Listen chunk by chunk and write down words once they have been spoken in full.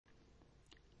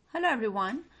Hello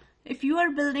everyone. If you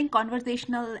are building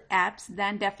conversational apps,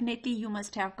 then definitely you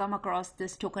must have come across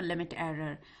this token limit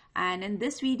error. And in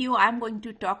this video, I'm going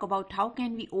to talk about how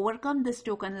can we overcome this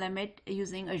token limit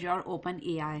using Azure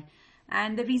OpenAI.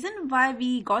 And the reason why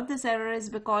we got this error is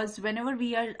because whenever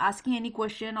we are asking any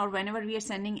question or whenever we are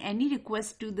sending any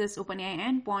request to this OpenAI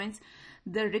endpoints,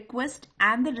 the request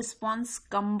and the response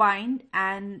combined,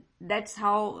 and that's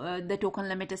how the token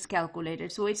limit is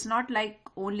calculated. So it's not like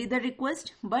only the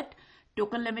request, but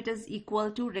token limit is equal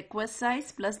to request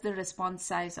size plus the response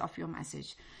size of your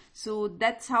message. So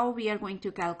that's how we are going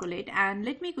to calculate, and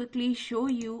let me quickly show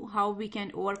you how we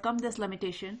can overcome this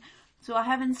limitation. So I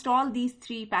have installed these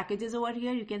three packages over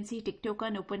here. You can see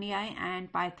TikToken, OpenAI,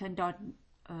 and Python.env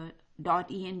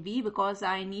because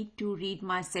I need to read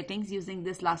my settings using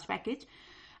this last package.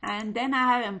 And then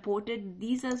I have imported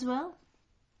these as well.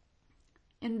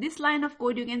 In this line of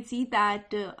code, you can see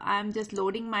that I'm just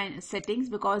loading my settings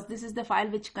because this is the file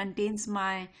which contains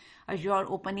my Azure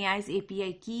OpenAI's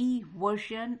API key,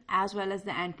 version, as well as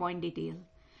the endpoint detail.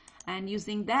 And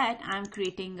using that, I'm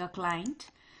creating a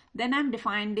client. Then I'm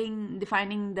defining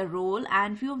the role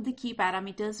and few of the key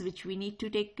parameters which we need to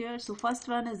take care. So first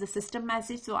one is the system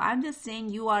message. So I'm just saying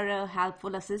you are a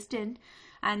helpful assistant,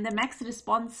 and the max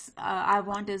response I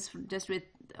want is just with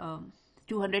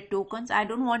 200 tokens. I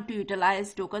don't want to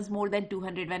utilize tokens more than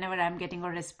 200 whenever I'm getting a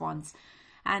response.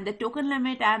 And the token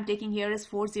limit I'm taking here is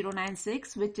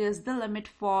 4096, which is the limit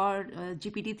for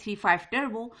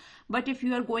GPT-35-Turbo. But if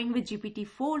you are going with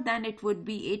GPT-4, then it would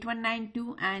be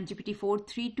 8192, and GPT-4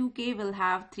 32K will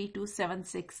have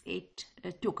 32768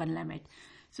 token limit.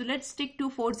 So let's stick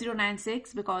to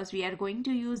 4096 because we are going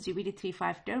to use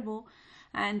GPT-35-Turbo.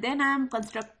 And then I'm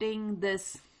constructing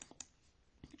this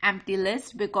empty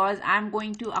list because I'm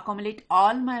going to accumulate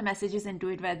all my messages into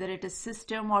it, whether it is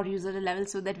system or user level,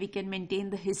 so that we can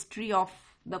maintain the history of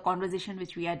the conversation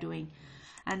which we are doing.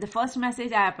 And the first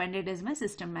message I appended is my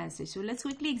system message. So let's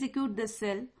quickly execute this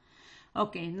cell.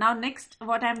 Okay, now next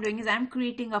what I'm doing is I'm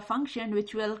creating a function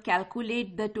which will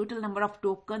calculate the total number of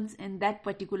tokens in that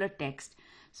particular text.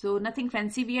 So nothing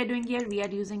fancy we are doing here. We are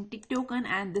using TikToken,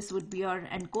 and this would be our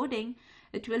encoding.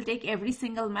 It will take every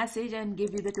single message and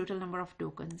give you the total number of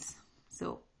tokens.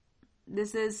 So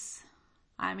this is,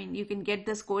 I mean, you can get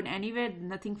this code anywhere,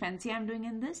 nothing fancy I'm doing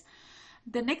in this.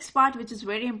 The next part, which is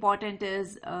very important,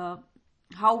 is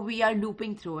how we are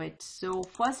looping through it. So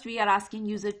first we are asking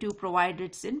user to provide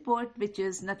its input, which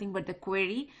is nothing but the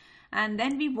query. And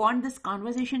then we want this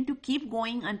conversation to keep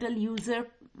going until user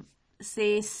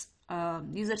says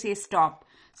stop.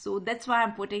 So that's why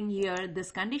I'm putting here this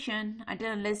condition,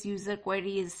 until unless user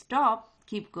query is stop,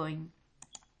 keep going.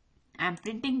 I'm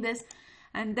printing this,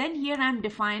 and then here I'm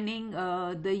defining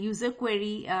the user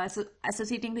query, so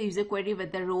associating the user query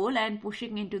with the role and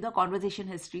pushing into the conversation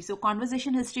history. So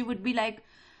conversation history would be like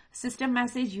system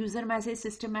message, user message,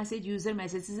 system message, user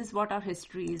message. This is what our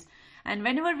history is. And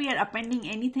whenever we are appending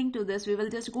anything to this, we will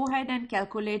just go ahead and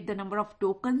calculate the number of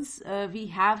tokens we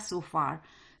have so far.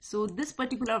 So this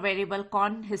particular variable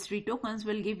con history tokens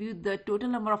will give you the total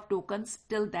number of tokens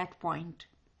till that point.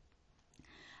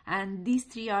 And these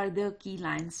three are the key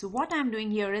lines. So what I'm doing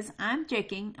here is I'm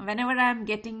checking whenever I'm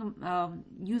getting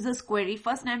user's query,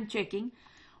 first I'm checking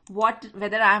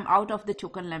whether I'm out of the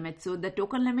token limit. So the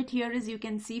token limit here is, you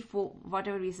can see, for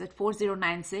whatever we said,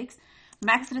 4096.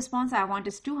 Max response I want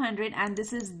is 200, and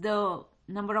this is the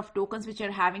number of tokens which are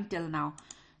having till now.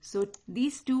 So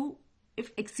these two,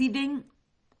 if exceeding,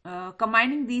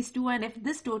 combining these two, and if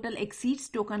this total exceeds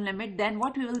token limit, then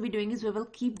what we will be doing is we will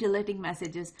keep deleting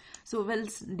messages. So we'll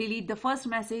delete the first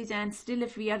message, and still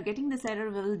if we are getting this error,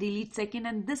 we will delete second,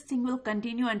 and this thing will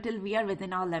continue until we are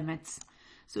within our limits.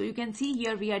 So you can see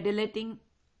here we are deleting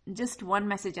just one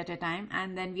message at a time,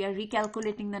 and then we are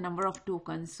recalculating the number of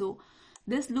tokens. So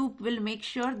this loop will make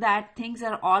sure that things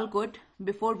are all good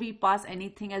before we pass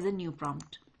anything as a new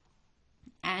prompt.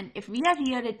 And if we are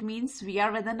here, it means we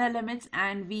are within the limits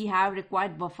and we have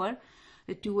required buffer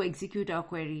to execute our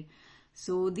query.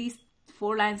 So these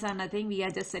 4 lines are nothing. We are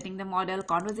just setting the model,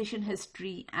 conversation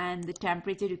history, and the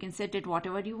temperature. You can set it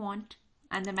whatever you want,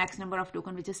 and the max number of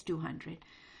token, which is 200.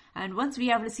 And once we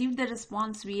have received the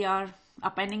response, we are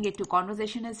appending it to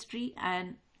conversation history,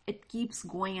 and it keeps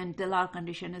going until our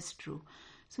condition is true.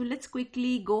 So let's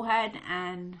quickly go ahead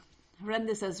and run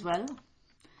this as well.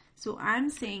 So I'm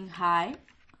saying hi,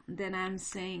 then I'm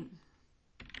saying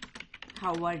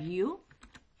how are you.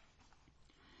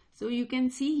 So you can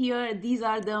see here these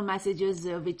are the messages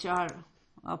which are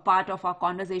a part of our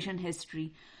conversation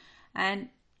history, and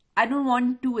I don't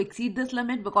want to exceed this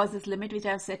limit because this limit which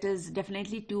I've set is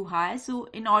definitely too high. So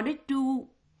in order to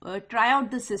try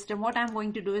out the system, what I'm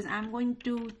going to do is I'm going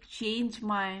to change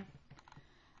my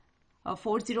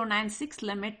 4096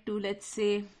 limit to, let's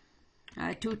say,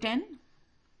 210,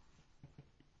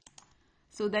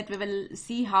 so that we will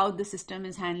see how the system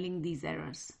is handling these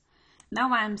errors.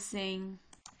 Now I'm saying,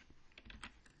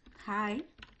 hi,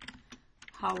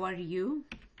 how are you?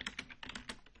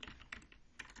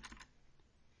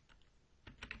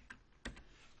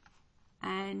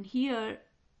 And here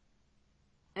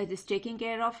it is taking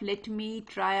care of. Let me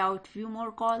try out few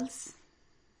more calls.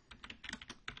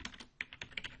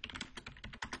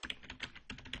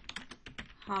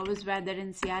 How is weather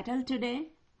in Seattle today?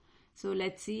 So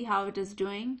let's see how it is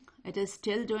doing. It is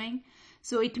still doing.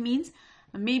 So it means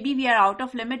maybe we are out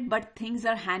of limit, but things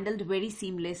are handled very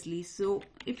seamlessly. So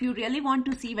if you really want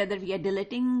to see whether we are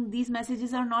deleting these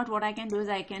messages or not, what I can do is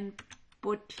I can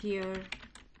put here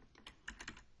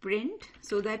print,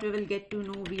 so that we will get to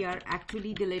know we are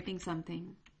actually deleting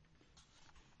something.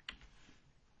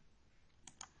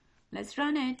 Let's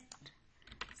run it.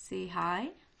 Say hi.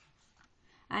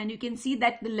 And you can see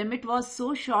that the limit was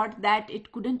so short that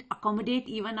it couldn't accommodate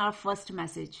even our first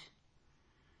message.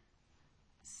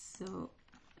 So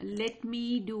let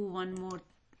me do one more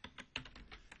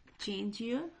change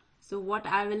here. So what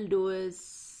I will do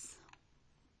is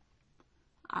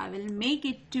I will make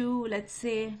it to, let's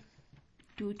say,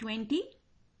 220.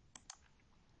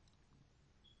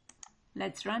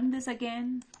 Let's run this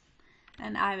again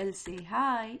and I will say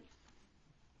hi,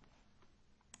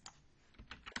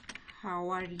 how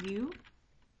are you?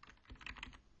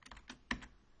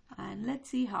 And let's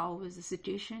see how is the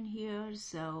situation here.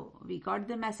 So we got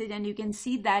the message, and you can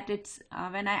see that it's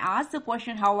when I asked the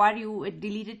question how are you, it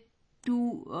deleted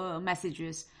 2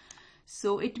 messages.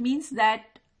 So it means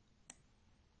that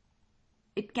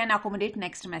it can accommodate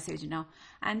next message now.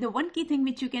 And the one key thing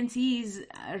which you can see is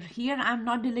here I'm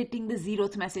not deleting the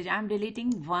 0th message, I'm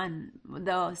deleting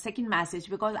the second message,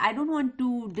 because I don't want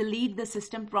to delete the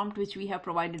system prompt which we have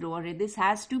provided over here. This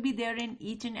has to be there in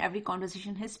each and every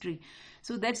conversation history.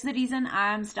 So that's the reason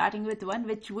I'm starting with one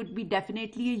which would be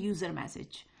definitely a user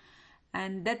message.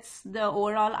 And that's the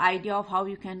overall idea of how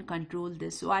you can control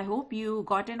this. So I hope you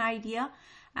got an idea.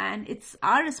 And it's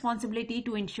our responsibility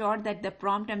to ensure that the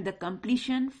prompt and the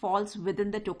completion falls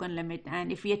within the token limit. And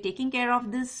if we are taking care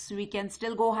of this, we can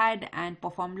still go ahead and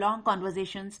perform long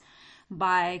conversations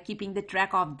by keeping the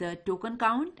track of the token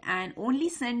count and only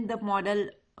send the model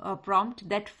a prompt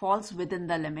that falls within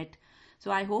the limit. So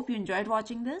I hope you enjoyed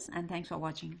watching this, and thanks for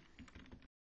watching.